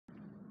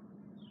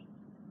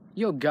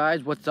Yo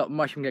guys, what's up?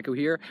 Mushroom Gecko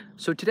here.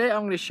 So today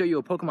I'm going to show you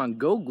a Pokemon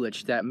Go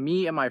glitch that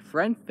me and my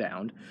friend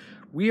found.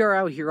 We are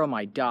out here on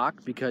my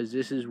dock because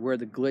this is where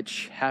the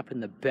glitch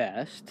happened the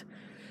best.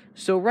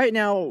 So right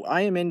now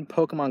I am in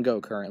Pokemon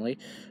Go currently.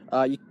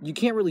 You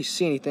can't really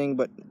see anything,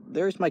 but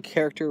there's my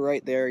character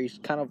right there. He's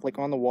kind of like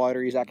on the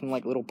water. He's acting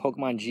like little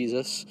Pokemon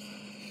Jesus.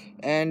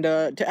 And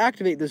to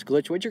activate this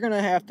glitch, what you're going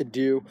to have to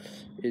do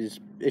is,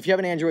 if you have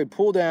an Android,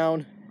 pull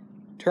down,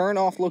 turn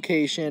off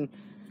location,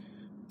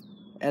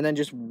 and then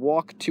just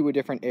walk to a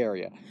different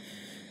area.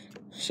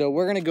 So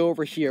we're gonna go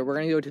over here. We're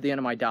gonna go to the end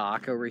of my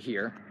dock over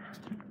here.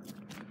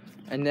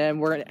 And then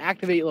we're gonna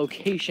activate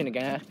location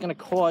again. That's gonna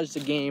cause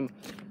the game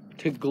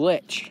to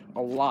glitch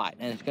a lot.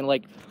 And it's gonna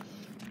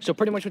so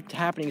pretty much what's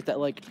happening is that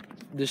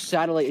the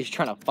satellite is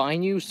trying to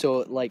find you.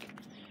 So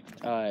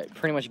it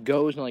pretty much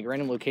goes in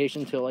random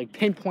locations to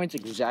pinpoints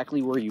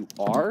exactly where you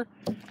are.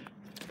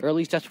 Or at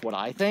least that's what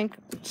I think.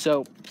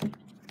 So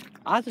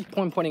as it's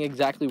pointing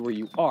exactly where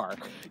you are,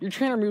 your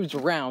trainer moves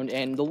around,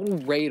 and the little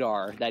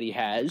radar that he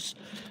has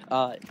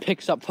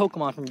picks up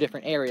Pokemon from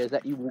different areas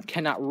that you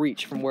cannot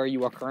reach from where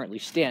you are currently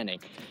standing.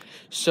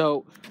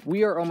 So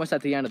we are almost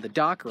at the end of the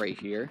dock right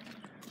here.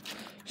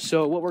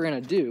 So what we're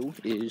going to do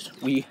is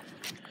we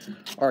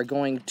are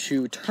going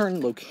to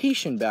turn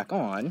location back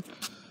on,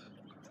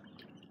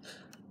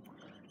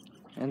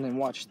 and then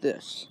watch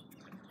this.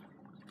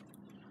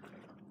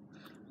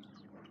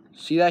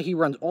 See that? He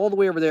runs all the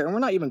way over there, and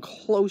we're not even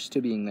close to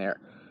being there.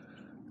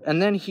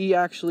 And then he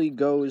actually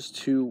goes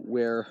to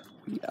where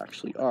we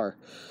actually are.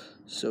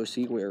 So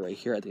see, we're right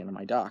here at the end of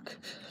my dock.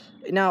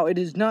 Now, it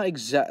is not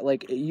exact,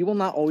 you will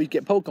not always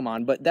get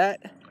Pokemon, but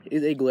that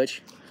is a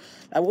glitch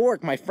that will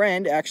work. My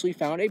friend actually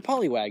found a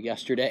Poliwag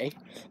yesterday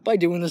by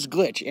doing this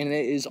glitch, and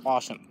it is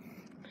awesome.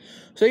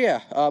 So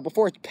yeah,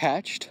 before it's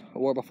patched,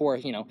 or before,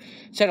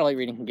 satellite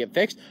reading can get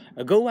fixed,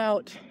 go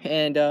out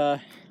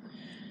and,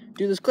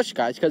 do this glitch,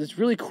 guys, because it's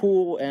really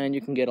cool and you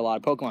can get a lot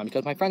of Pokemon.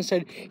 Because my friend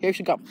said he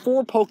actually got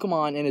 4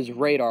 Pokemon in his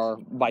radar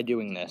by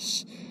doing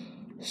this.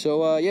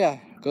 So yeah,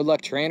 good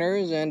luck,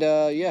 trainers, and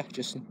yeah,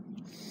 just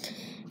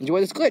enjoy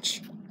this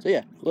glitch. So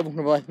yeah, live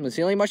from the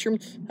ceiling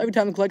mushrooms. Every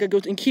time the collect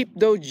goes, and keep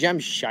those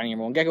gems shining,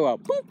 everyone. Gecko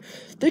out. Boop.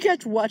 Thank you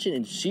guys for watching,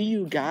 and see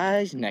you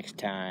guys next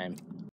time.